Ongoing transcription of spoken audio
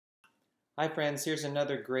Hi friends, here's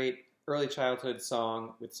another great early childhood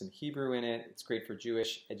song with some Hebrew in it. It's great for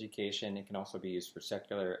Jewish education. It can also be used for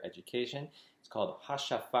secular education. It's called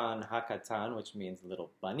HaShafan HaKatan, which means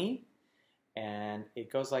little bunny. And it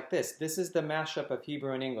goes like this. This is the mashup of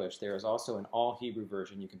Hebrew and English. There is also an all Hebrew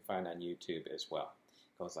version you can find on YouTube as well.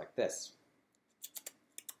 It goes like this.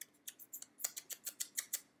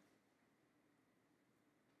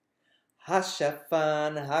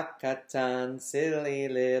 HaShafan HaKatan, silly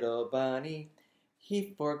little bunny.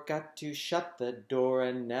 He forgot to shut the door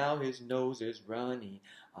and now his nose is runny.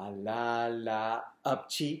 A la la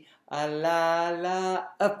upchie, a la la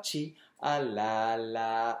upchie, a la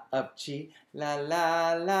la upchie, la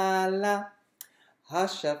la la la.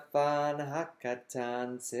 HaShafan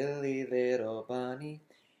HaKatan, silly little bunny.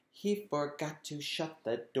 He forgot to shut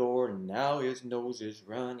the door, now his nose is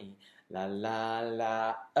runny. La la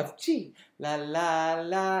la upchie, la la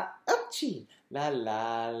la upchie, la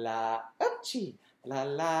la la upchie, la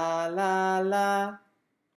la la la.